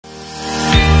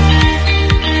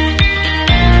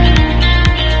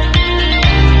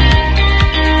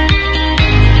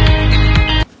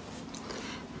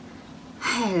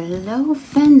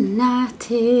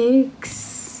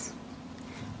Fanatics.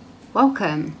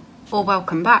 Welcome or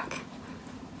welcome back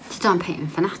to Dime Painting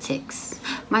Fanatics.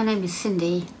 My name is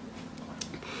Cindy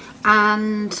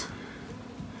and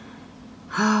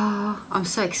I'm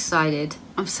so excited.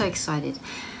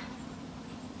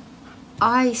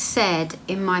 I said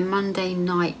in my Monday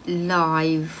night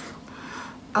live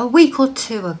a week or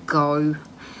two ago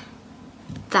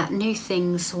that new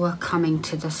things were coming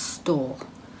to the store,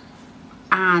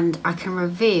 and I can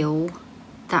reveal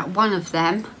that one of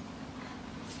them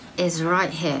is right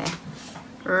here,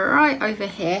 right over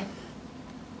here.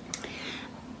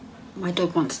 My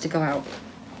dog wants to go out,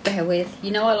 bear with.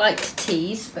 You know I like to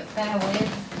tease, but bear with.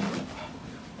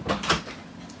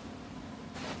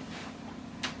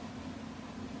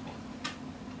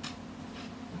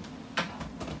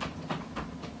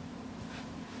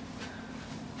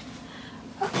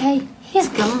 Okay, he's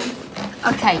gone.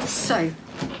 Okay, so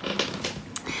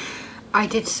I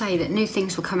did say that new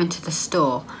things were coming to the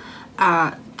store.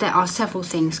 There are several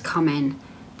things coming,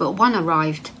 but one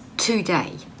arrived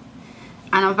today,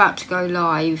 and I'm about to go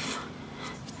live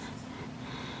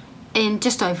in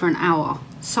just over an hour.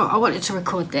 So I wanted to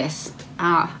record this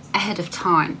ahead of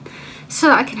time so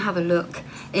that I can have a look,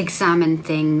 examine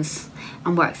things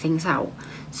and work things out.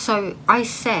 So I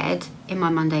said in my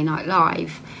Monday Night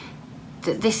Live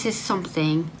that this is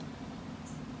something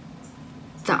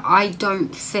that I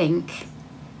don't think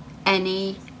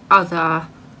any other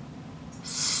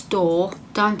store,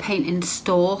 dime painting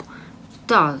store,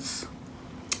 does.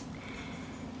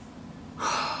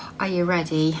 Are you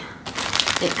ready?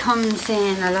 It comes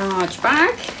in a large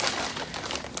bag,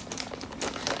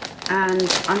 and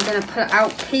I'm going to put it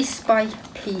out piece by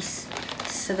piece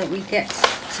so that we get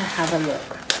to have a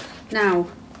look. Now,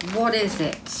 what is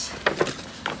it?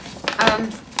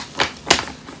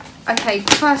 Okay,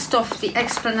 first off, the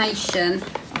explanation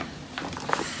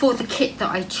for the kit that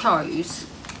I chose.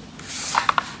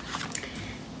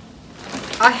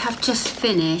 I have just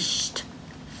finished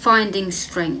Finding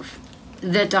Strength,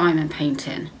 the diamond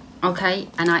painting, okay?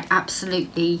 And I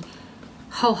absolutely,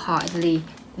 wholeheartedly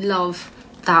love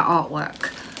that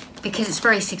artwork because it's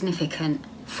very significant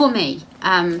for me,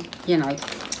 you know.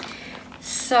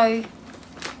 So,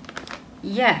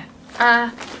 yeah.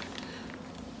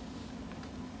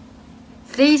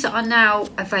 These are now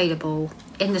available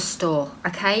in the store,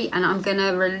 okay? And I'm going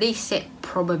to release it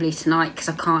probably tonight because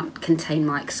I can't contain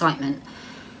my excitement.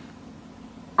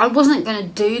 I wasn't going to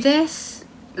do this,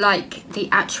 like the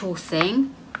actual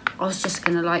thing. I was just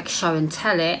going to like show and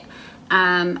tell it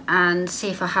and see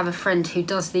if I have a friend who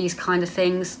does these kind of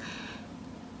things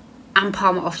and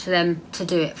palm it off to them to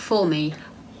do it for me.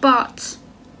 But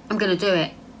I'm going to do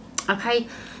it, okay?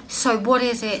 So what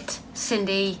is it,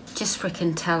 Cindy? Just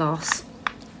freaking tell us.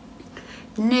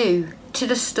 New to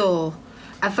the store,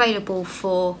 available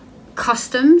for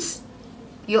customs,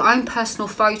 your own personal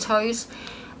photos,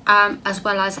 as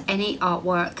well as any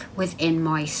artwork within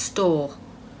my store.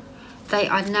 They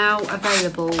are now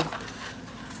available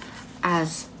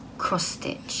as cross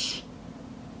stitch.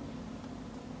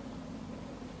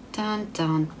 Dun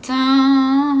dun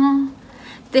dun.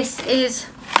 This is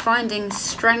Finding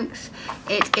Strength.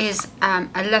 It is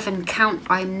 11 count.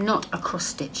 I'm not a cross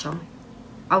stitcher.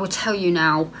 I will tell you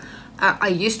now, I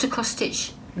used to cross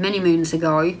stitch many moons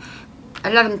ago.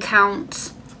 11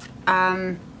 count,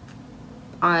 I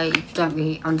don't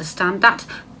really understand that.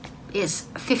 It's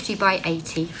 50 by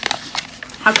 80.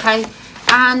 Okay,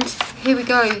 and here we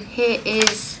go. Here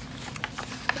is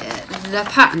the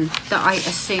pattern that I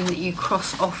assume that you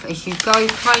cross off as you go,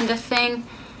 kind of thing.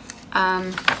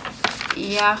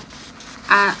 Yeah,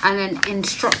 and then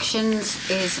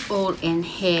instructions is all in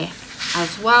here,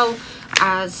 as well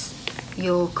as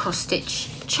your cross stitch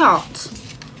chart.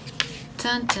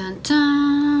 Dun dun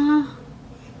dun.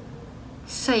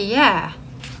 So yeah,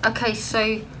 okay,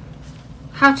 so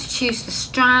how to choose the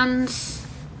strands.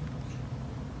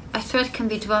 A thread can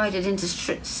be divided into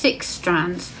 6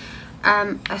 strands.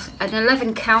 An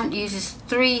 11 count uses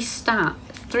 3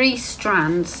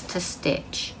 strands to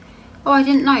stitch. Oh, I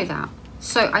didn't know that.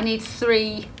 So I need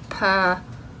 3 per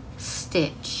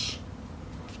stitch.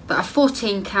 But a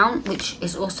 14 count, which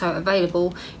is also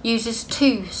available, uses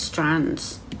 2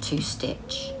 strands to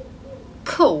stitch.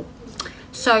 Cool.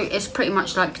 So it's pretty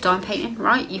much like dime painting,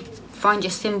 right? You find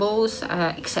your symbols,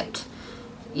 except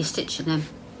you're stitching them.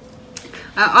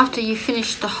 After you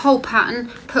finish the whole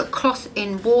pattern, put cloth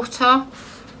in water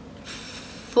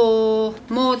for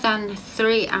more than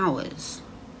 3 hours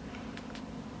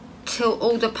till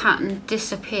all the pattern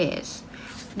disappears.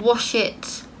 Wash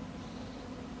it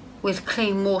with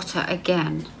clean water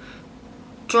again.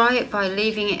 Dry it by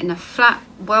leaving it in a flat,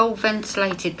 well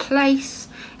ventilated place.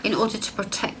 In order to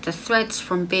protect the threads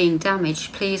from being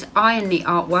damaged, please iron the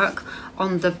artwork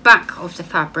on the back of the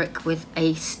fabric with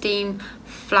a steam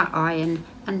flat iron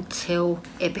until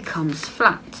it becomes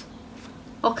flat.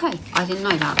 Okay, I didn't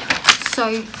know that.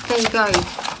 So there you go.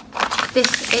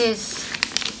 This is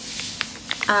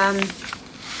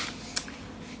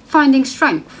Finding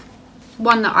Strength,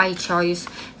 one that I chose,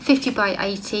 50 by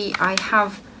 80. I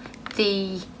have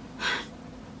the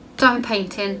diamond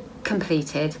painting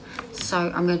completed,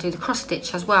 so I'm going to do the cross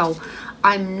stitch as well.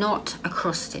 I'm not a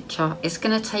cross stitcher. It's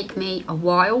going to take me a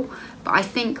while, but I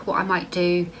think what I might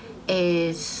do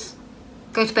is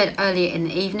go to bed earlier in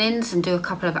the evenings and do a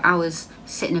couple of hours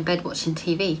sitting in bed watching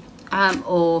TV,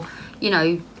 or you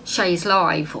know, Shay's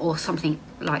Live or something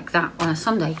like that on a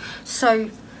Sunday. So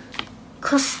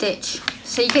cross stitch,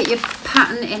 so you get your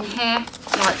pattern in here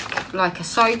like a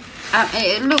so.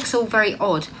 It looks all very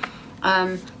odd.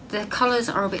 The colours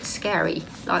are a bit scary.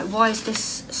 Like, why is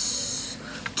this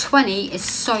 20 is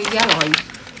so yellow?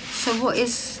 So what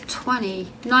is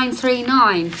 20?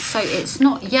 939. So it's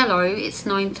not yellow, it's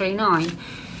 939.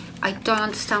 I don't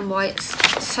understand why it's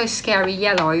so scary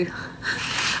yellow.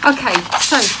 Okay,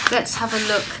 so let's have a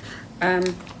look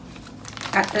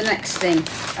at the next thing.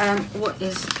 What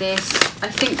is this? I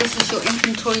think this is your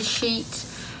inventory sheet.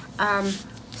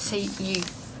 So you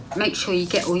make sure you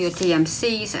get all your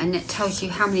DMCs, and it tells you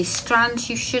how many strands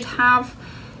you should have.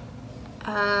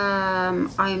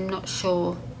 I'm not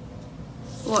sure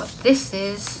what this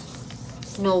is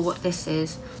nor what this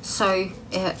is, so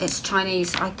it's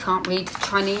Chinese. I can't read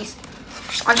Chinese.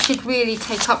 I should really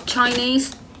take up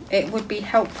Chinese. It would be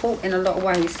helpful in a lot of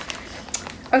ways.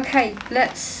 Okay,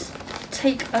 let's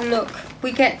take a look.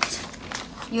 We get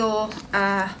your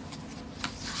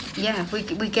yeah,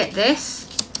 we get this,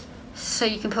 so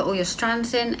you can put all your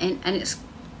strands in, and it's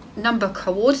number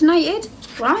coordinated,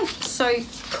 right? So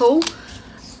cool.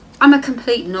 I'm a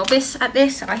complete novice at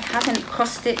this. I haven't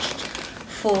cross stitched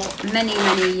for many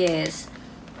years.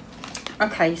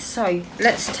 Okay, so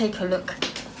let's take a look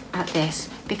at this,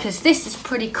 because this is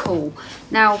pretty cool.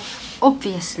 Now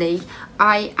obviously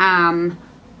I am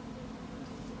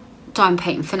diamond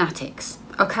painting fanatics,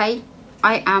 okay?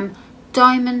 I am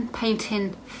diamond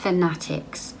painting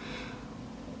fanatics,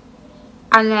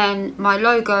 and then my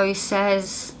logo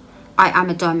says I am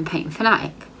a diamond painting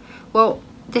fanatic. Well,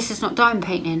 this is not diamond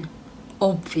painting,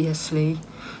 obviously,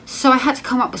 so I had to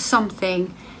come up with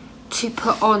something to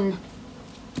put on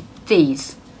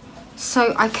these.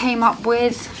 So I came up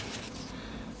with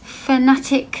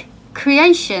Fanatic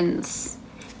Creations,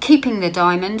 keeping the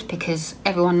diamond because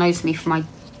everyone knows me for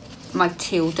my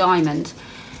teal diamond.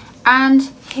 And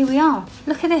here we are.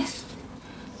 Look at this.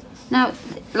 Now,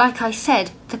 like I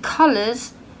said, the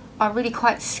colours are really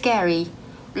quite scary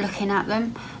looking at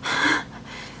them.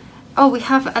 Oh, we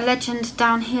have a legend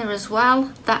down here as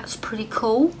well. That's pretty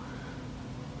cool.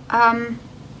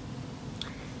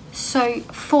 So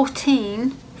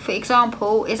 14, for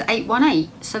example, is 818.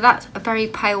 So that's a very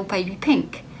pale baby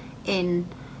pink in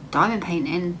diamond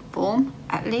painting form,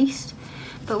 at least.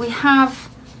 But we have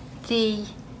the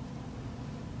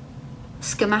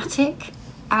schematic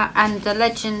and the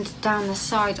legend down the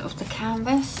side of the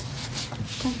canvas.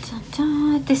 Dun, dun,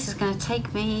 dun. This is going to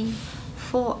take me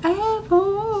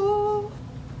forever.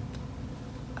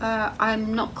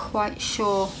 I'm not quite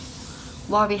sure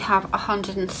why we have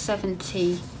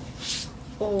 170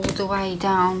 all the way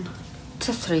down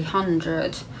to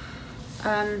 300.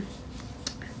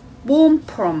 Warm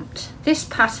prompt. This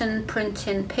pattern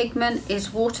printing pigment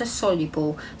is water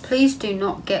soluble. Please do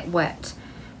not get wet.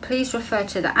 Please refer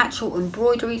to the actual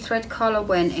embroidery thread colour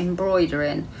when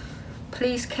embroidering.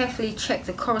 Please carefully check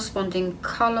the corresponding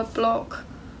colour block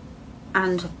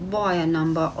and wire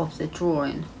number of the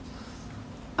drawing.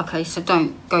 Okay, so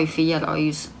don't go for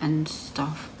yellows and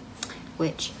stuff,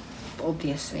 which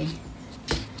obviously,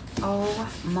 oh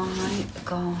my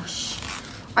gosh.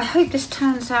 I hope this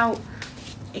turns out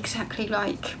exactly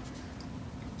like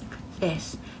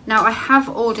this. Now I have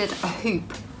ordered a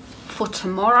hoop for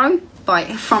tomorrow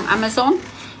from Amazon.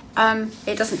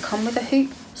 It doesn't come with a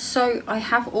hoop, so I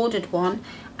have ordered one,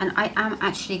 and I am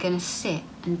actually going to sit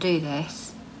and do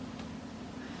this.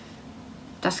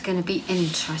 That's going to be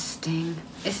interesting,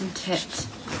 isn't it?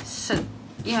 So,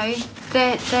 you know,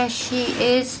 there she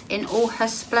is in all her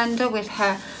splendour with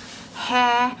her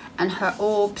hair and her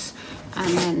orbs.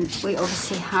 And then we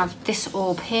obviously have this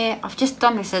orb here. I've just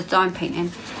done this as diamond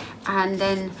painting. And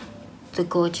then the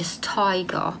gorgeous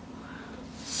tiger.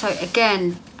 So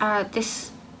again, this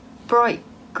bright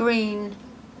green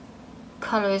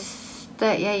colour is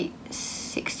 38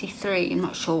 63. I'm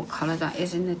not sure what colour that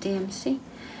is in the DMC.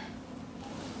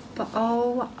 But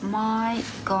oh my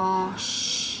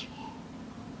gosh.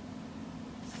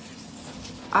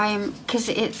 Because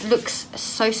it looks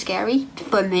so scary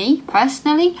for me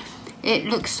personally. It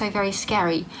looks so very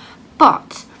scary.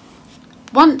 But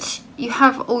once you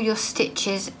have all your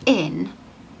stitches in,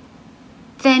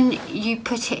 then you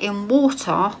put it in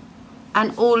water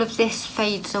and all of this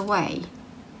fades away.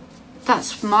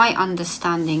 That's my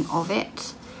understanding of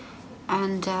it.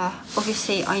 And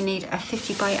obviously I need a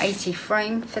 50 by 80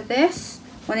 frame for this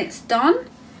when it's done.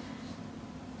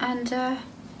 And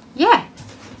yeah,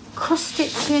 cross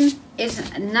stitching is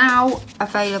now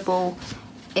available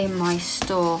in my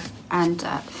store and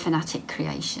Fanatic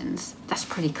Creations. That's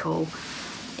pretty cool.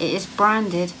 It is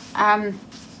branded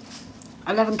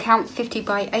 11 count 50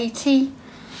 by 80,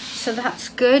 so that's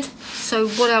good. So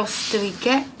what else do we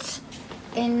get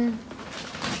in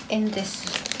this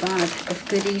bag of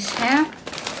goodies here?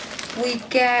 We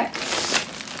get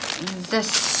the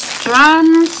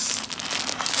strands.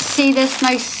 See, there's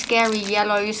no scary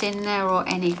yellows in there or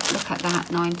any. Look at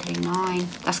that, 939.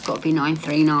 That's got to be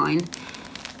 939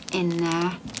 in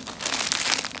there.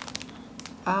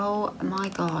 Oh my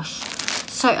gosh.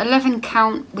 So 11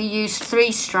 count we use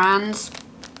 3 strands,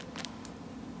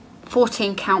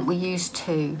 14 count we use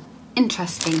 2.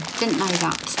 Interesting, didn't know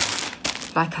that.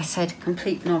 Like I said,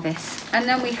 complete novice. And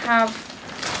then we have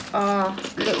our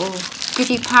little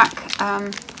goodie pack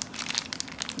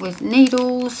with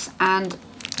needles and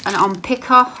an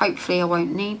unpicker. Hopefully I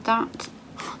won't need that.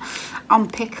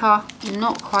 Unpicker,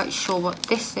 not quite sure what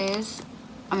this is.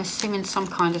 I'm assuming some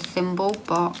kind of thimble,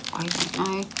 but I don't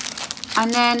know.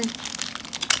 And then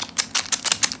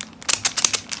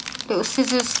little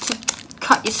scissors to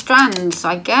cut your strands,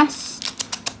 I guess,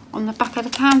 on the back of the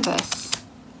canvas.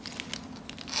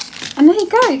 And there you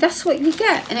go, that's what you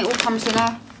get. And it all comes in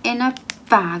a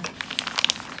bag.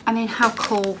 I mean, how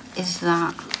cool is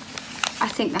that? I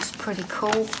think that's pretty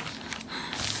cool.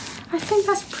 I think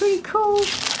that's pretty cool.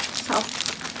 So I'll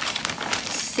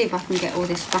see if I can get all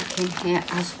this back in here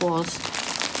as was,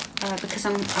 because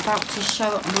I'm about to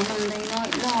show it on my Monday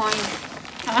Night Live.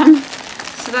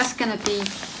 So that's going to be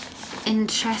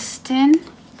interesting.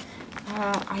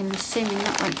 I'm assuming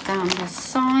that went down the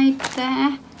side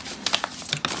there.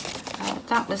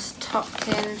 That was tucked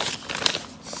in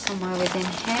somewhere within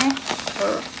here.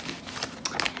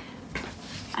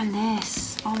 And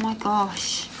this, oh my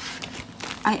gosh,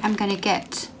 I am going to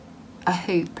get a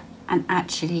hoop and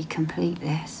actually complete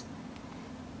this.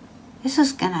 This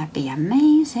is going to be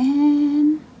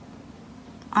amazing.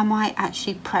 I might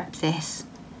actually prep this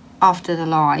after the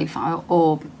live,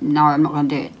 or no, I'm not going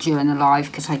to do it during the live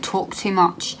because I talk too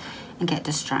much and get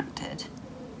distracted.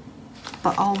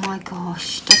 But oh my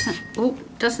gosh,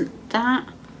 doesn't that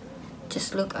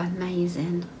just look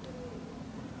amazing?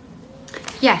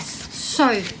 Yes,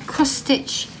 so cross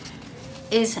stitch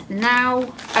is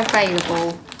now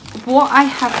available. What I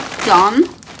have done,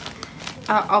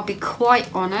 I'll be quite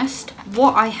honest,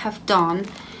 what I have done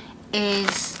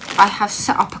is I have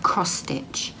set up a cross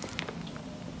stitch,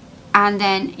 and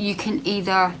then you can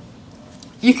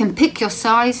pick your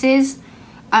sizes.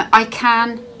 I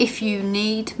can, if you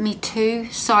need me to,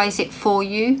 size it for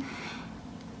you.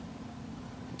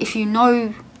 If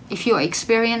you're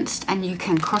experienced and you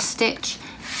can cross stitch,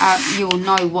 you'll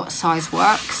know what size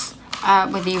works,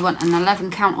 whether you want an 11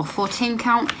 count or 14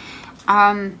 count.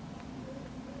 But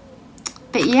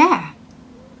yeah,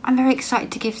 I'm very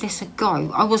excited to give this a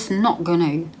go. I was not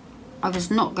gonna do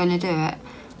it,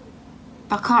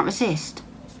 but I can't resist.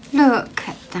 Look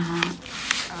at that.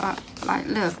 Like,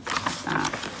 look at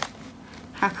that.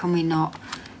 How can we not?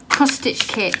 Cross stitch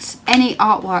kits, any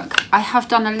artwork. I have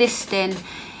done a listing.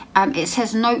 It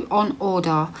says note on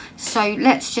order. So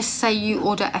let's just say you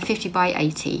order a 50 by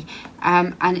 80,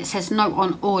 and it says note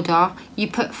on order. You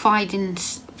put finding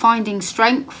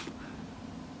strength.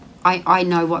 I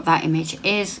know what that image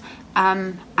is,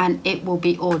 and it will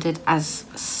be ordered as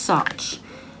such.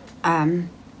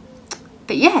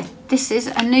 But yeah, this is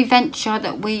a new venture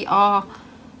that we are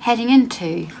heading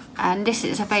into, and this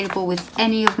is available with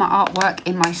any of my artwork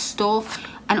in my store,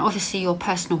 and obviously your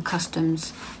personal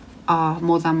customs are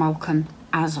more than welcome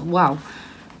as well.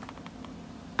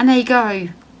 And there you go,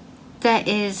 there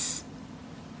is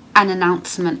an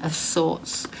announcement of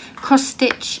sorts. Cross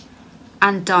stitch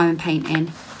and diamond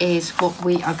painting is what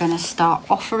we are going to start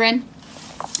offering,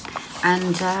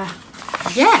 and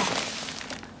yeah,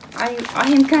 I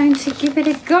am going to give it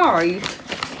a go.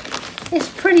 It's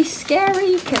pretty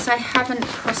scary because I haven't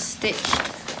cross stitched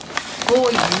for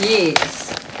years,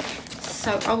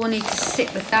 so I will need to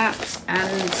sit with that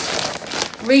and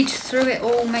read through it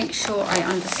all, make sure I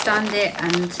understand it,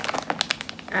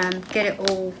 and get it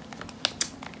all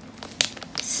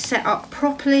set up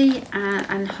properly,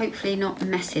 and hopefully not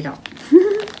mess it up.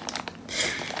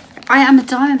 I am a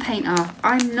diamond painter,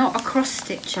 I'm not a cross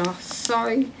stitcher,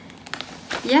 so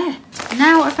yeah.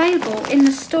 Now available in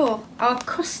the store are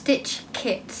cross stitch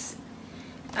kits,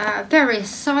 various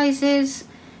sizes.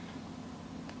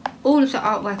 All of the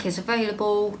artwork is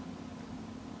available,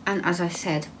 and as I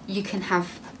said, you can have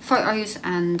photos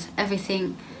and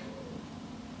everything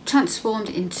transformed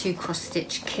into cross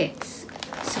stitch kits.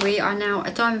 So we are now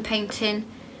a diamond painting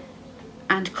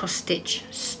and cross stitch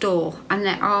store, and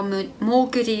there are more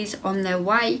goodies on their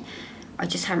way. I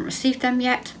just haven't received them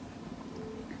yet.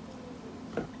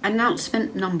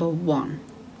 Announcement number 1.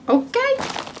 Okay,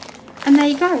 and there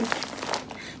you go.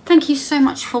 Thank you so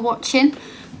much for watching.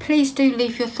 Please do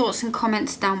leave your thoughts and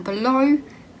comments down below.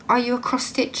 Are you a cross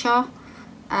stitcher?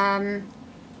 Let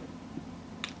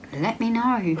me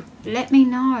know. Let me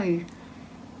know.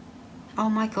 Oh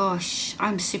my gosh,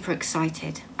 I'm super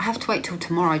excited. I have to wait till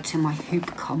tomorrow till my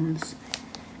hoop comes,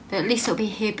 but at least it'll be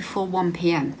here before 1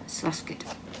 PM, so that's good.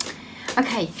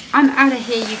 Okay, I'm out of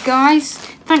here, you guys.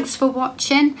 Thanks for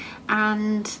watching,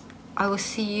 and I will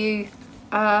see you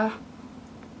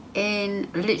in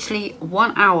literally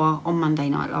 1 hour on Monday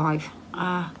Night Live.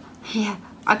 Yeah,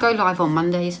 I go live on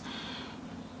Mondays.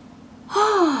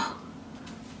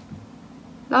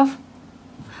 Love,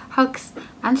 hugs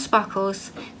and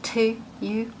sparkles to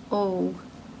you all.